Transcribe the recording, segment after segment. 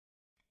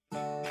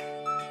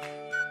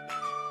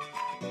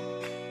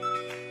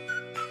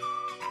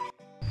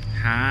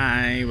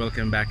Hi,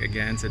 welcome back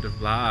again to the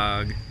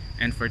vlog.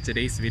 And for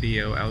today's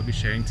video, I'll be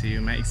sharing to you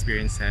my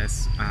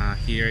experiences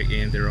here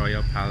in the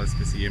Royal Palace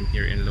Museum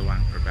here in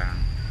Luang Prabang.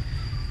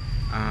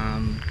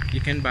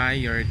 You can buy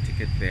your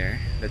ticket there.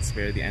 That's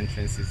where the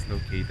entrance is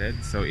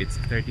located. So it's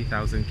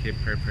 30,000 kip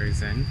per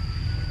person.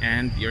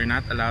 And you're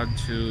not allowed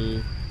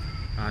to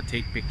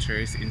take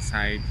pictures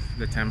inside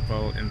the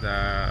temple and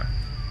the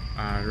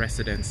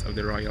residence of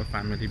the royal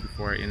family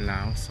before in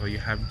Laos. So you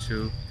have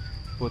to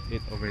put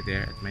it over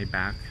there at my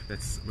back.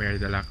 That's where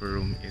the locker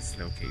room is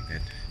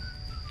located.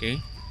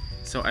 Okay,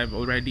 so I've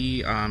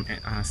already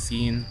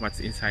seen what's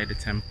inside the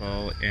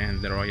temple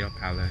and the royal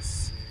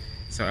palace.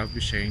 So I'll be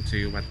sharing to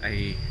you what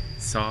I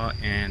saw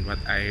and what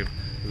I've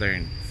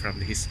learned from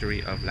the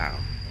history of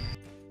Laos.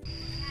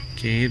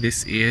 Okay,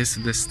 this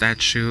is the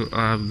statue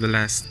of the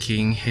last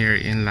king here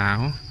in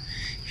Laos.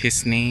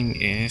 His name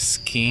is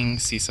King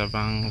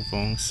Sisavang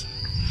Vongs,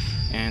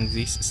 and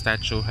this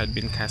statue had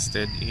been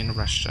casted in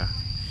Russia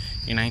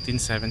in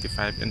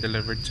 1975 and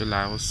delivered to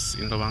Laos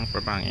in Luang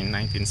Prabang in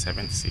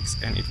 1976,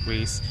 and it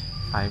weighs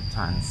 5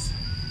 tons.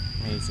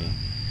 Amazing.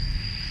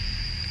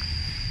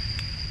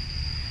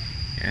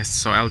 Yes,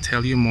 so I'll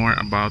tell you more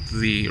about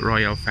the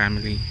royal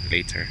family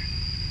later.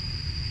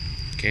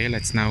 Okay,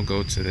 let's now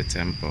go to the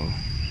temple.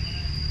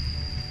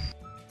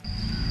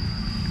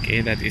 Okay,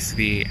 that is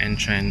the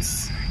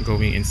entrance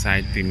going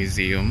inside the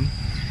museum,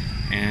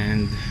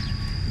 and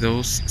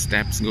those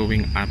steps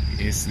going up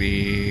is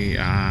the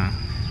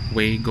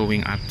way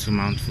going up to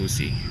Mount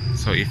Fuji.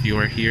 So if you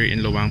are here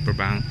in Luang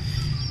Prabang,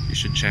 you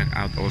should check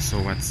out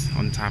also what's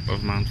on top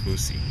of Mount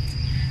Fuji,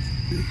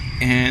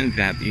 and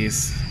that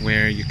is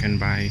where you can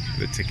buy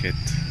the ticket.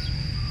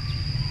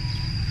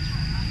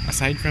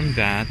 Aside from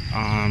that,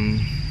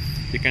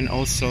 you can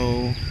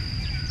also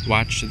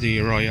watch the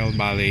royal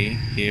ballet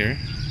here.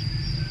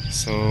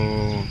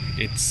 So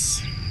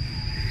it's,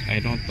 I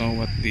don't know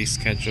what the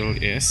schedule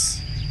is,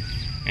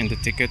 and the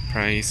ticket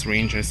price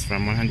ranges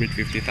from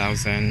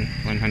 150,000,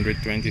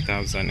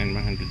 120,000 and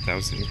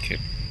 100,000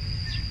 kip.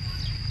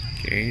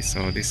 Okay,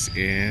 so this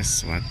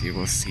is what you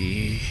will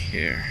see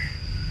here.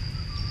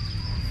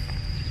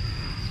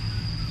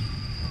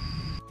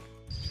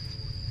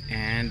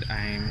 And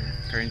I'm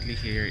currently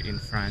here in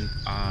front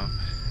of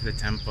the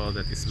temple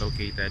that is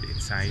located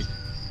inside.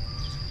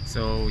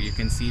 So you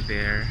can see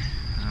there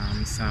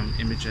some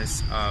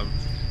images of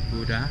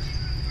Buddha,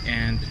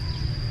 and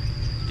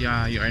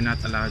yeah, you are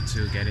not allowed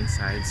to get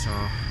inside, so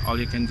all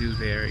you can do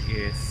there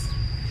is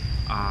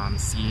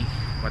see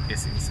what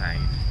is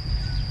inside.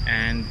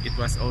 And it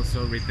was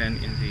also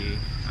written in the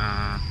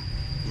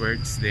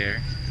words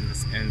there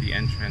in the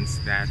entrance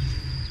that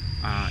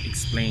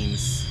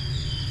explains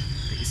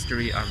the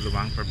history of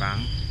Luang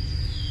Prabang.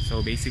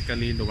 So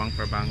basically, Luang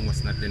Prabang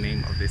was not the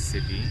name of this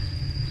city,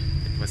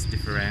 it was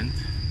different,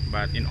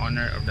 but in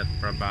honor of that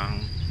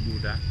Prabang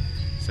Buddha,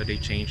 so they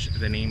changed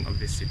the name of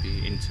this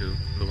city into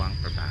Luang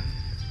Prabang.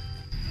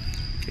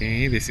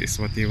 Okay, this is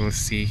what you will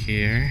see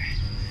here.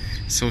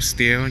 So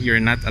still, you're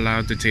not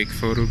allowed to take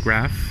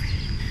photograph,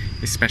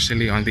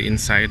 especially on the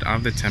inside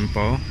of the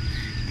temple,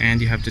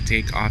 and you have to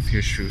take off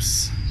your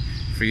shoes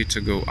for you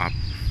to go up.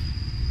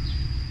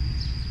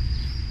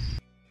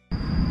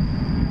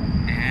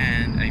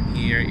 And I'm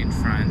here in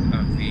front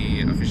of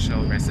the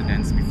official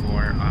residence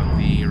before of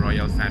the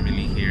royal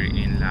family here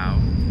in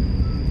Laos.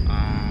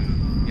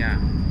 Yeah,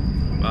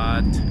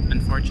 but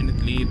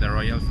unfortunately the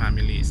royal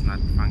family is not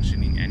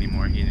functioning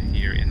anymore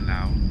here in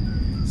Laos.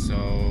 So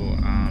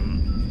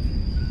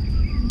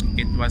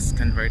it was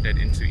converted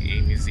into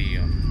a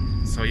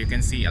museum. So you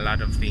can see a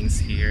lot of things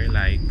here,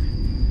 like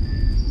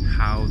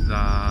how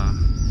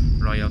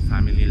the royal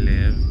family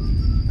live.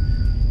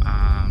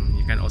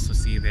 You can also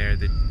see there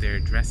their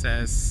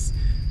dresses,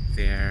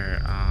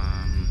 their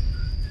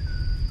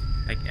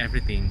like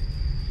everything,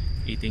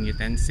 eating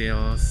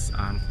utensils,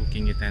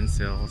 cooking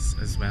utensils,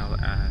 as well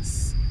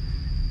as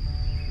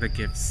the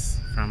gifts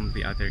from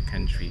the other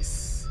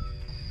countries.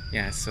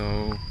 Yeah,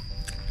 so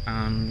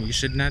you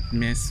should not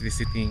miss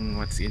visiting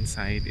what's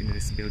inside in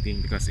this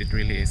building because it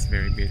really is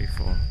very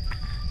beautiful.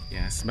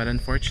 Yes, but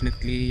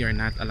unfortunately you're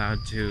not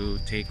allowed to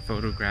take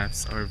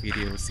photographs or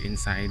videos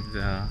inside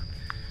the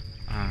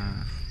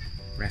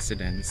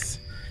residence.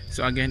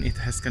 So again, it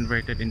has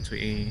converted into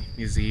a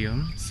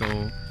museum.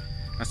 So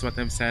that's what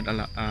I've said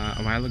a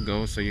while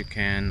ago. So you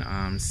can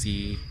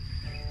see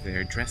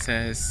their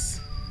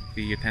dresses,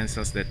 the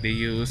utensils that they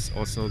use,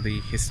 also the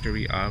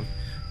history of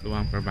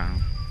Luang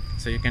Prabang.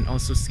 So you can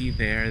also see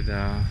there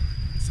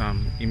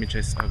some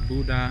images of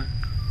Buddha,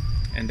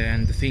 and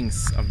then the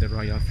things of the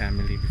royal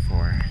family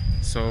before.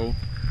 So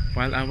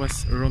while I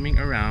was roaming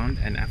around,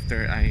 and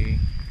after I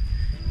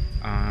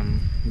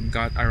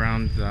got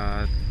around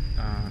the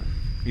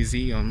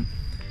museum,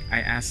 I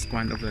asked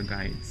one of the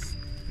guides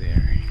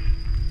there,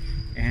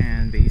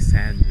 and they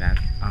said that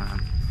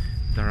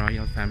the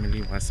royal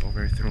family was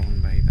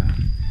overthrown by the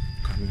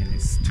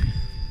communists,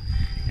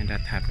 and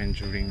that happened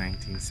during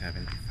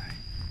 1975.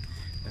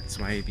 That's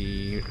why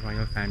the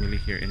royal family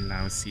here in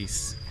Laos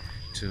ceased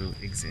to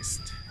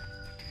exist.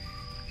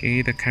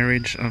 Okay, the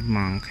carriage of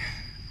monk.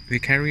 The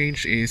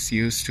carriage is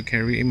used to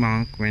carry a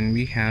monk when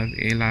we have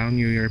a Lao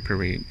New Year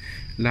parade.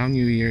 Lao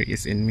New Year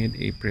is in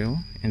mid-April,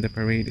 and the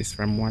parade is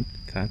from Wat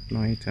That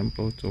Noi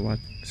Temple to Wat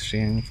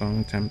Siang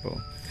Thong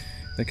Temple.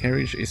 The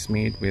carriage is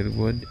made with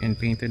wood and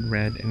painted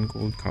red and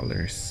gold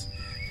colors.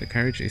 The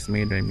carriage is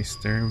made by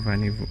Mr.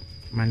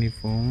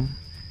 Manivong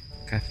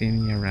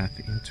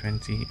Kathinyarath in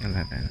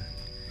 2011.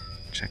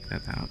 Check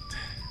that out.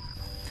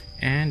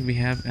 And we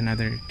have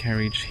another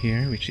carriage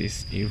here, which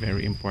is a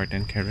very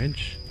important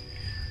carriage.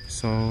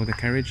 So the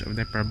carriage of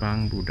the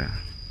Prabang Buddha.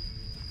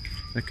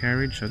 The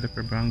carriage of the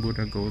Prabang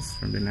Buddha goes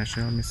from the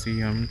National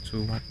Museum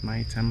to Wat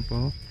Mai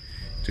Temple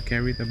to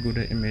carry the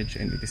Buddha image,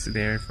 and it is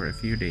there for a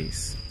few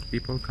days.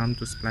 People come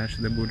to splash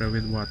the Buddha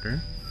with water,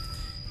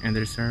 and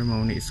their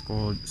ceremony is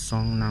called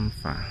Song Nam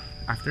Fa.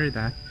 After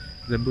that,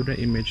 the Buddha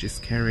image is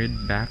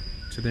carried back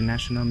to the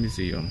National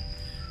Museum.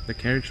 The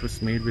carriage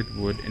was made with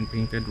wood and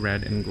painted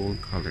red and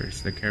gold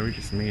colors. The carriage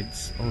is made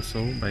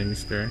also by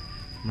Mr.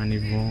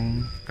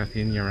 Manivong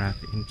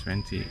Kathinyarath in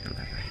 2011.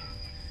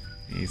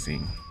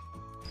 Amazing.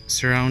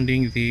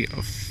 Surrounding the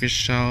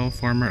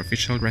former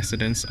official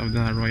residence of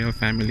the royal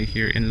family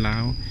here in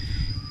Laos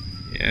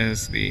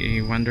is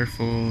the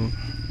wonderful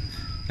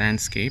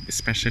landscape,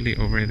 especially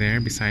over there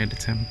beside the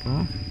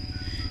temple.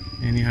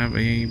 And you have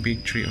a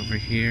big tree over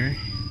here,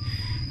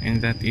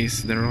 and that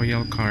is the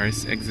royal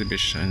cars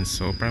exhibition.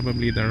 So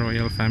probably the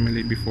royal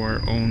family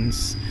before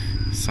owns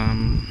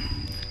some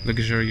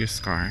luxurious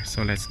car.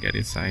 So let's get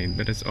inside,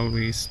 but as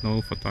always,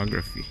 no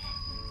photography.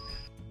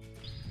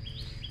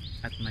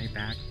 At my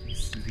back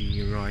is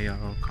the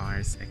royal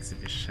cars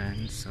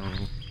exhibition. So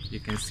you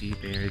can see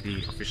there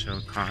the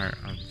official car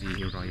of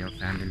the royal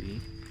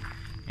family,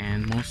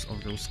 and most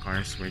of those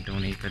cars were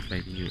donated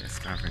by the US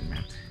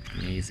government.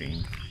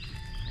 Amazing.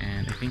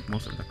 And I think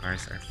most of the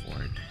cars are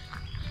Ford.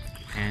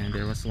 And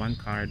there was one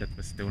car that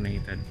was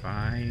donated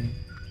by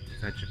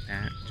the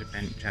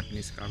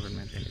Japanese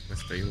government, and it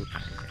was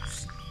Toyota, I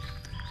guess.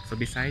 So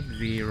beside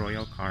the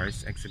royal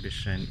cars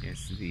exhibition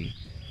is the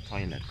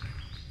toilet.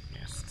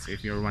 Yes, so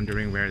if you're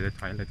wondering where the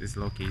toilet is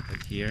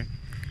located, here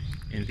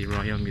in the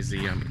Royal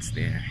Museum, it's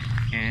there.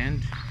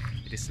 And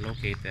it is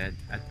located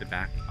at the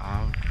back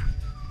of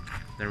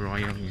the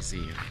Royal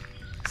Museum.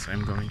 So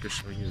I'm going to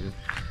show you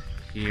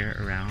here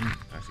around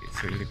because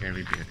it's really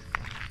very beautiful.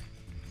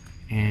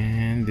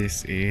 And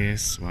this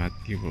is what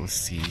you will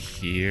see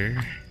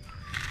here.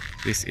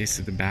 This is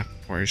the back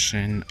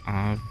portion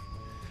of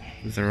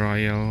the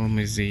Royal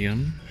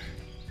Museum.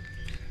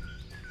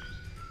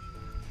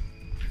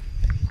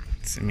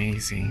 It's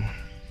amazing.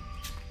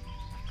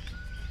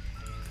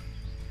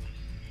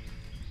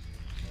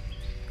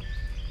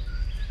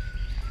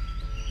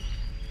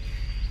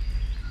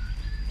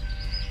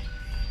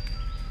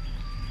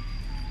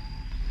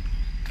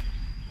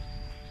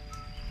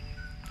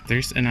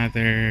 There's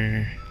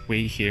another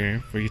way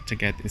here for you to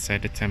get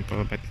inside the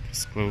temple, but it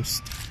was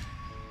closed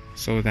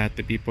so that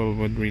the people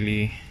would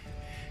really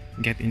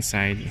get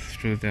inside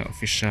through the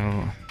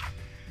official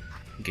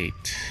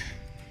gate.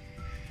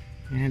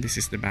 And this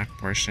is the back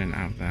portion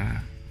of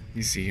the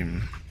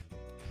museum.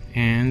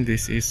 And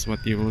this is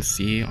what you will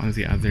see on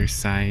the other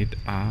side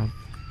of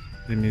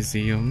the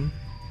museum.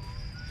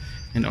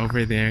 And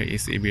over there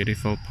is a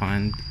beautiful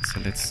pond, so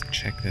let's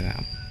check that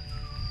out.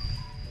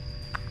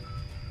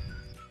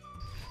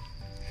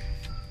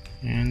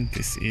 And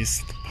this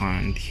is the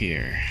pond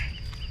here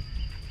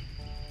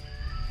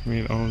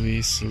with all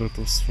these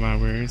lotus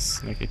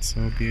flowers. Like, it's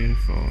so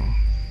beautiful.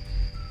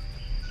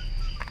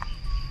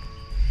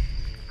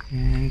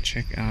 And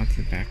check out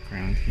the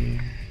background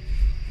here.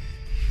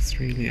 It's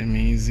really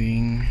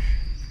amazing.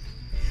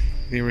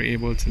 They were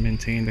able to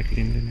maintain the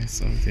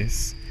cleanliness of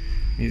this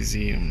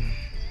museum.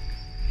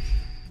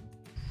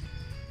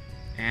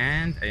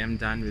 And I am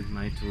done with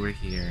my tour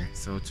here.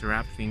 So to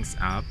wrap things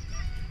up,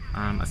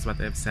 as what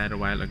I've said a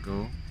while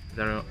ago,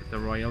 the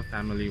royal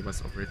family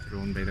was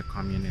overthrown by the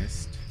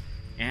communists,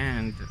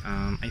 and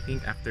I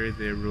think after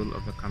the rule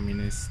of the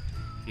communists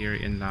here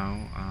in Laos,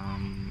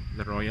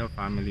 the royal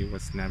family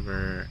was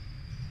never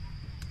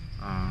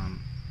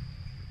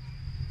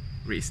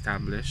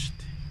re-established,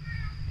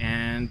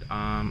 and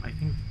I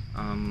think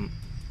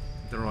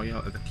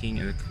the king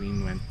and the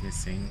queen went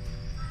missing,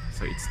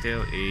 so it's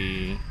still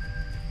a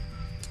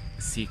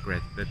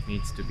secret that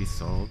needs to be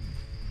solved.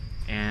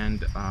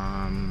 And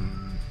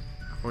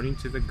according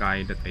to the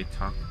guy that I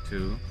talked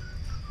to,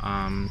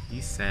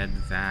 he said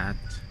that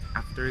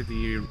after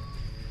the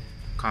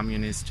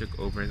communists took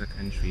over the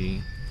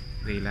country,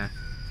 they left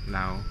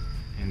Laos,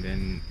 and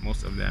then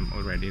most of them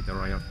already, the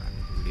royal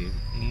family, live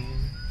in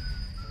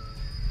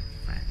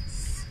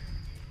France.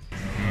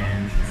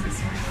 And this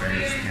is my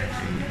first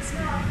cafe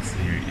experience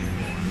here in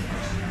Luang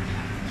Prabang.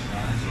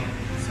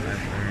 So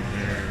I've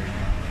ordered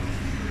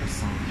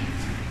croissant.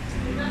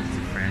 It's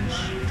a French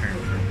term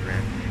for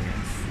bread, I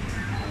guess.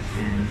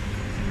 And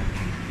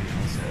we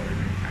also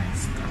ordered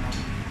iced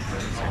coffee.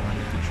 So I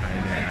wanted to try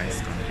their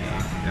iced coffee.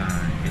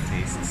 It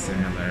tastes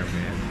similar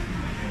with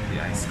the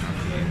iced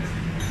coffee in the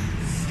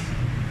Philippines.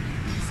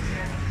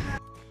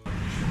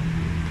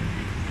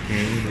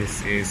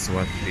 This is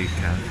what the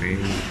cafe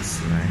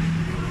looks like.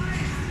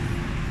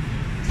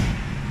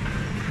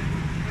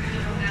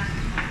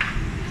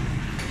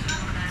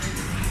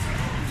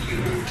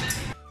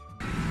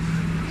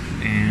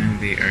 And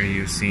they are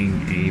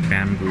using a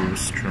bamboo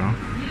straw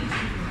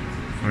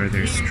for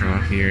their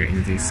straw here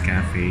in this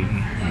cafe.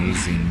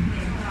 Amazing.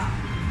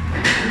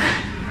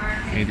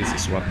 Okay, this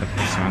is what the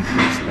croissant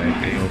looks like.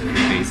 I hope it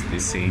tastes the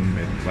same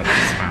with what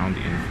is found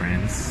in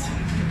France,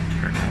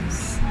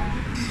 perhaps.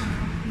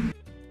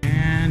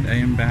 And I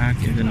am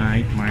back in the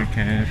night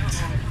market,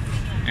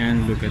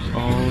 and look at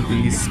all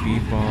these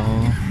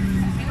people.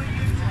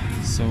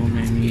 So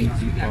many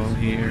people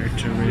here,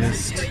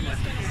 tourists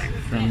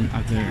from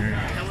other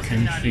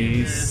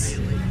countries,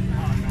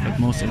 but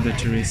most of the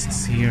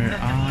tourists here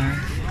are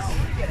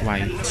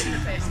white.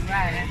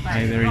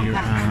 Either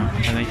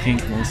but I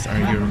think most are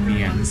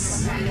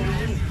Europeans,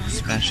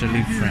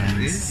 especially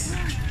France.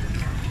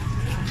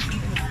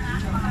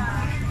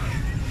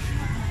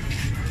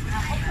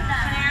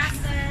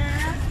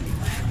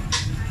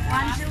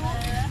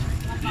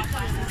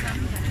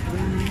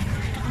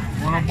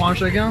 Want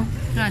chacun?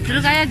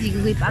 들어가야지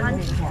그게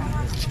빠르네.